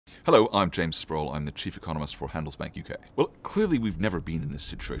Hello, I'm James Sproule. I'm the Chief Economist for Handelsbanken UK. Well, clearly we've never been in this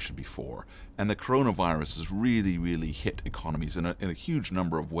situation before, and the coronavirus has really hit economies in a huge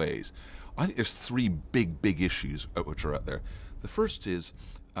number of ways. I think there's three big issues which are out there. The first is,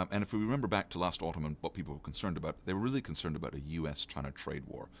 and if we remember back to last autumn and what people were concerned about, they were really concerned about a US-China trade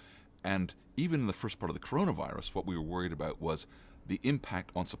war. And even in the first part of the coronavirus, what we were worried about was the impact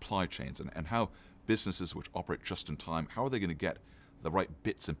on supply chains and how businesses which operate just in time, how are they going to get the right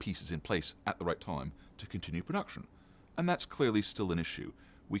bits and pieces in place at the right time to continue production. And that's clearly still an issue.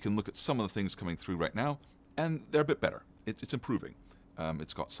 We can look at some of the things coming through right now, and they're a bit better. It's improving.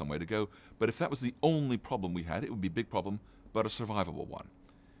 It's got some way to go. But if that was the only problem we had, it would be a big problem, but a survivable one.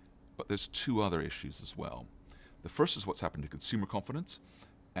 But there's two other issues as well. The first is what's happened to consumer confidence,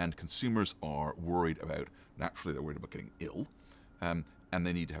 and consumers are worried about, naturally they're worried about getting ill, and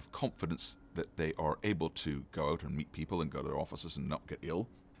they need to have confidence that they are able to go out and meet people and go to their offices and not get ill.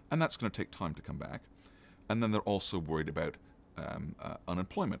 And that's going to take time to come back. And then they're also worried about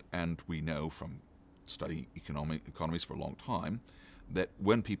unemployment. And we know from studying economies for a long time that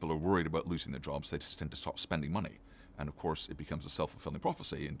when people are worried about losing their jobs, they just tend to stop spending money. And of course, it becomes a self-fulfilling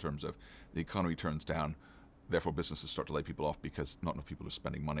prophecy in terms of the economy turns down, therefore businesses start to lay people off because not enough people are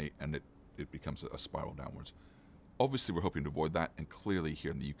spending money, and it becomes a spiral downwards. Obviously, we're hoping to avoid that, and clearly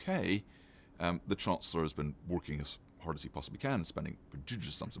here in the UK, the Chancellor has been working as hard as he possibly can and spending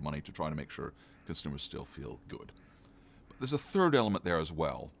prodigious sums of money to try to make sure consumers still feel good. But there's a third element there as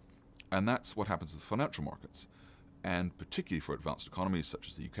well, and that's what happens with financial markets, and particularly for advanced economies such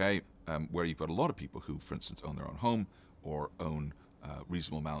as the UK, where you've got a lot of people who, for instance, own their own home or own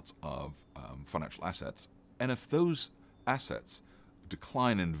reasonable amounts of financial assets. And if those assets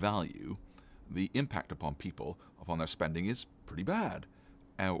decline in value, the impact upon people, upon their spending, is pretty bad,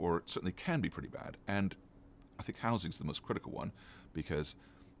 or it certainly can be pretty bad. And I think housing is the most critical one, because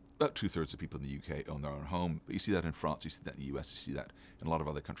about 2/3 of people in the UK own their own home. But you see that in France, you see that in the US, you see that in a lot of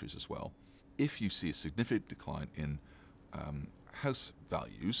other countries as well. If you see a significant decline in house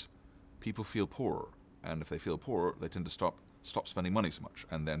values, people feel poorer. And if they feel poorer, they tend to stop spending money so much.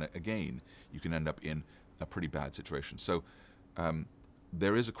 And then again, you can end up in a pretty bad situation. So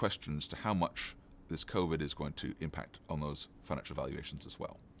there is a question as to how much this COVID is going to impact on those financial valuations as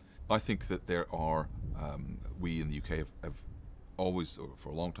well. I think that there are, we in the UK have always, or for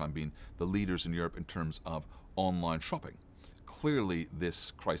a long time, been the leaders in Europe in terms of online shopping. Clearly,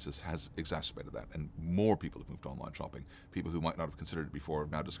 this crisis has exacerbated that, and more people have moved to online shopping. People who might not have considered it before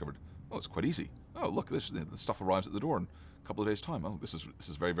have now discovered, oh, it's quite easy. Oh, look, the stuff arrives at the door in a couple of days' time. Oh, this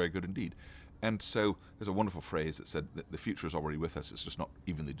is very good indeed. And so there's a wonderful phrase that said that the future is already with us, it's just not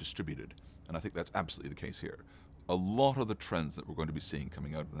evenly distributed. And I think that's absolutely the case here. A lot of the trends that we're going to be seeing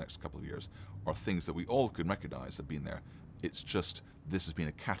coming out in the next couple of years are things that we all can recognize have been there. It's just this has been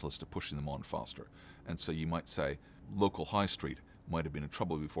a catalyst to pushing them on faster. And so you might say local high street might have been in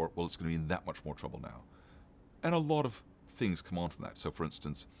trouble before. Well, it's going to be in that much more trouble now. And a lot of things come on from that. So, for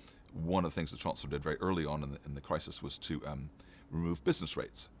instance, one of the things the Chancellor did very early on in the crisis was to remove business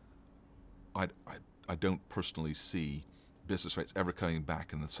rates. I don't personally see business rates ever coming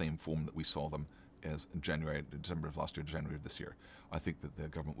back in the same form that we saw them as in December of last year, January of this year. I think that the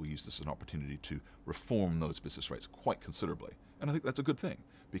government will use this as an opportunity to reform those business rates quite considerably. And I think that's a good thing,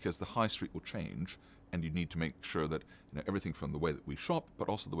 because the high street will change, and you need to make sure that everything from the way that we shop, but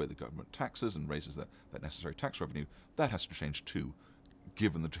also the way the government taxes and raises that necessary tax revenue, that has to change too,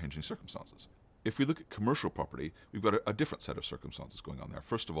 given the changing circumstances. If we look at commercial property, we've got a different set of circumstances going on there.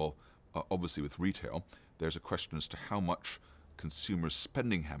 First of all, obviously with retail, there's a question as to how much consumers'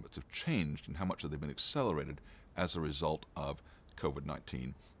 spending habits have changed and how much have they been accelerated as a result of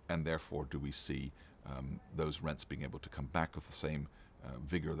COVID-19, and therefore do we see those rents being able to come back with the same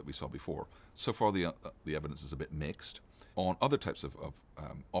vigor that we saw before. So far the evidence is a bit mixed. On other types of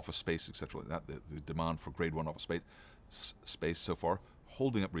office space, etc., like that, the demand for grade 1 office space so far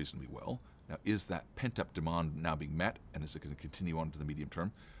holding up reasonably well. Now, is that pent-up demand now being met, and is it going to continue on to the medium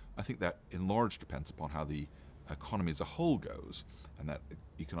term? I think that in large depends upon how the economy as a whole goes, and that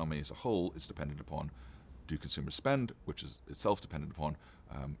economy as a whole is dependent upon, do consumers spend, which is itself dependent upon,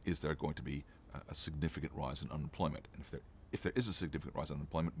 is there going to be a significant rise in unemployment? And if there is a significant rise in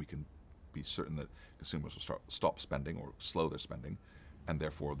unemployment, we can be certain that consumers will stop spending or slow their spending, and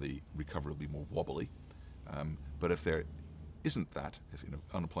therefore the recovery will be more wobbly. But if there isn't that, if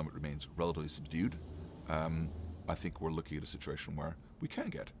unemployment remains relatively subdued, I think we're looking at a situation where we can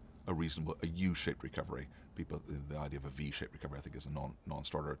get a reasonable, a U-shaped recovery. The idea of a V-shaped recovery, I think, is a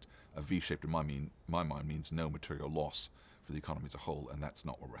non-starter. A V-shaped, in my mind, means no material loss for the economy as a whole, and that's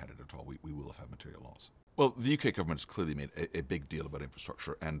not where we're headed at all. We will have had material loss. Well, the UK government has clearly made a big deal about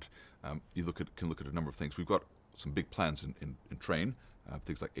infrastructure, and you can look at a number of things. We've got some big plans in train,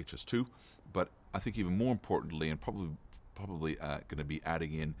 things like HS2, but I think even more importantly, and probably going to be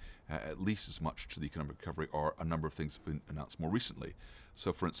adding in at least as much to the economic recovery, are a number of things that have been announced more recently.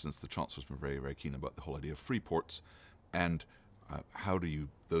 So, for instance, the Chancellor's been very, very keen about the whole idea of free ports, and how do you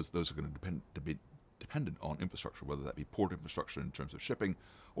those are going to be dependent on infrastructure, whether that be port infrastructure in terms of shipping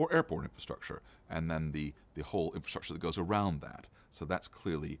or airport infrastructure, and then the whole infrastructure that goes around that. So that's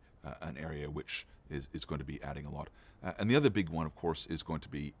clearly an area which is going to be adding a lot. And the other big one, of course, is going to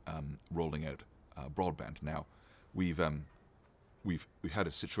be rolling out broadband. Now, we've had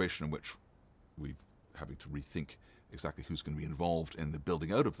a situation in which we've having to rethink exactly who's going to be involved in the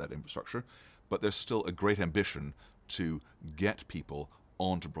building out of that infrastructure, but there's still a great ambition to get people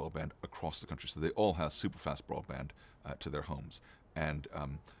onto broadband across the country, so they all have super fast broadband to their homes. And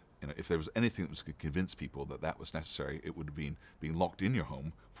if there was anything that was going to convince people that that was necessary, it would have been being locked in your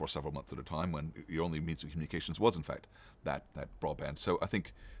home for several months at a time, when your only means of communications was, in fact, that broadband. So I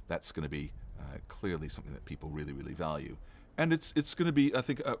think that's going to be clearly something that people really, really value, and it's going to be, I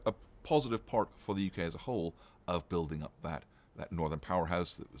think, a positive part for the UK as a whole of building up that northern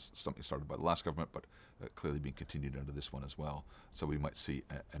powerhouse that was something started by the last government, but clearly being continued under this one as well. So we might see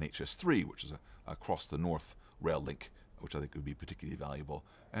an HS3, which is across the north rail link, which I think would be particularly valuable.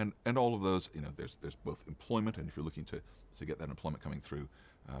 And all of those, there's both employment, and if you're looking to get that employment coming through,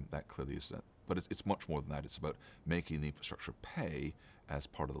 that clearly is. But it's much more than that. It's about making the infrastructure pay as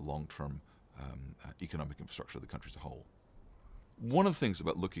part of the long-term economic infrastructure of the country as a whole. One of the things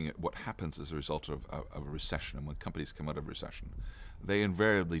about looking at what happens as a result of a recession, and when companies come out of a recession, they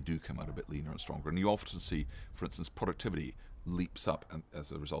invariably do come out a bit leaner and stronger. And you often see, for instance, productivity leaps up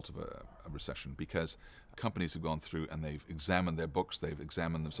as a result of a recession, because companies have gone through and they've examined their books, they've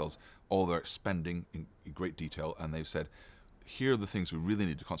examined themselves, all their spending in great detail, and they've said, here are the things we really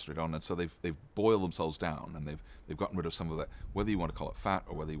need to concentrate on. And so they've boiled themselves down, and they've gotten rid of some of that, whether you want to call it fat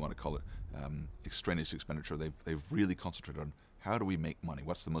or whether you want to call it extraneous expenditure. They've really concentrated on, how do we make money?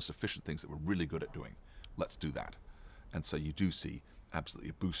 What's the most efficient things that we're really good at doing? Let's do that. And so you do see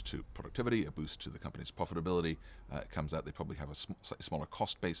absolutely a boost to productivity, a boost to the company's profitability. It comes out, they probably have a slightly smaller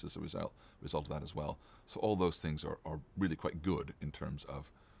cost base as a result of that as well. So all those things are really quite good in terms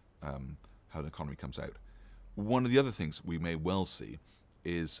of how the economy comes out. One of the other things we may well see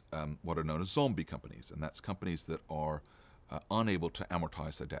is what are known as zombie companies, and that's companies that are unable to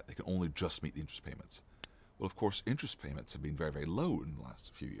amortize their debt. They can only just meet the interest payments. Well, of course, interest payments have been very, very low in the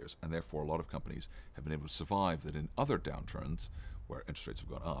last few years, and therefore a lot of companies have been able to survive that in other downturns where interest rates have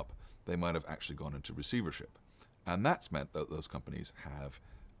gone up, they might have actually gone into receivership. And that's meant that those companies have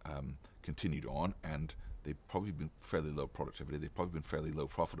continued on, and they've probably been fairly low productivity, they've probably been fairly low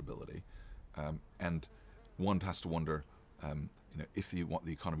profitability, and one has to wonder, if you want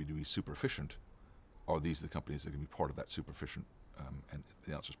the economy to be super efficient, are these the companies that are going to be part of that super efficient? And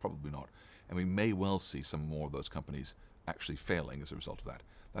the answer is probably not. And we may well see some more of those companies actually failing as a result of that.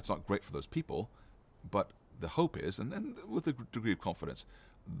 That's not great for those people, but the hope is, and with a degree of confidence,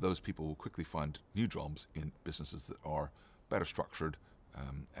 those people will quickly find new jobs in businesses that are better structured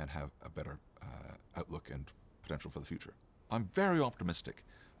and have a better outlook and potential for the future. I'm very optimistic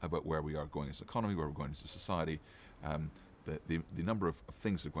about where we are going as an economy, where we're going as a society. The number of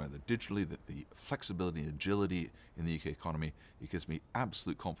things that are going on digitally, the flexibility and agility in the UK economy, it gives me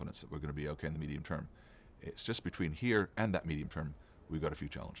absolute confidence that we're going to be okay in the medium term. It's just between here and that medium term, we've got a few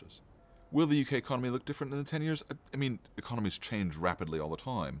challenges. Will the UK economy look different in 10 years? I mean, economies change rapidly all the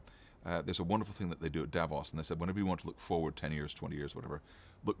time. There's a wonderful thing that they do at Davos, and they said whenever you want to look forward 10 years, 20 years, whatever,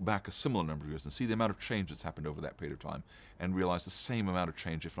 look back a similar number of years and see the amount of change that's happened over that period of time, and realize the same amount of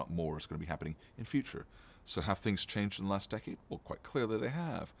change, if not more, is going to be happening in future. So have things changed in the last decade? Well, quite clearly they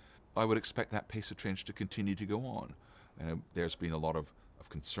have. I would expect that pace of change to continue to go on. There's been a lot of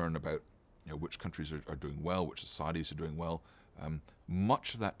concern about which countries are doing well, which societies are doing well.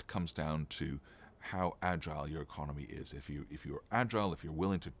 Much of that comes down to how agile your economy is. If you're agile, if you're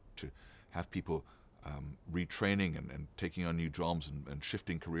willing to have people retraining and taking on new jobs and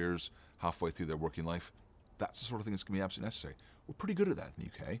shifting careers halfway through their working life, that's the sort of thing that's going to be absolutely necessary. We're pretty good at that in the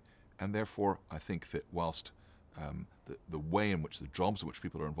UK, and therefore I think that whilst the way in which the jobs in which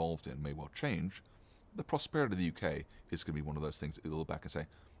people are involved in may well change, the prosperity of the UK is going to be one of those things that you'll look back and say,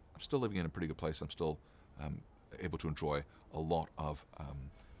 I'm still living in a pretty good place, I'm still able to enjoy a lot of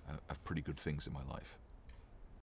pretty good things in my life.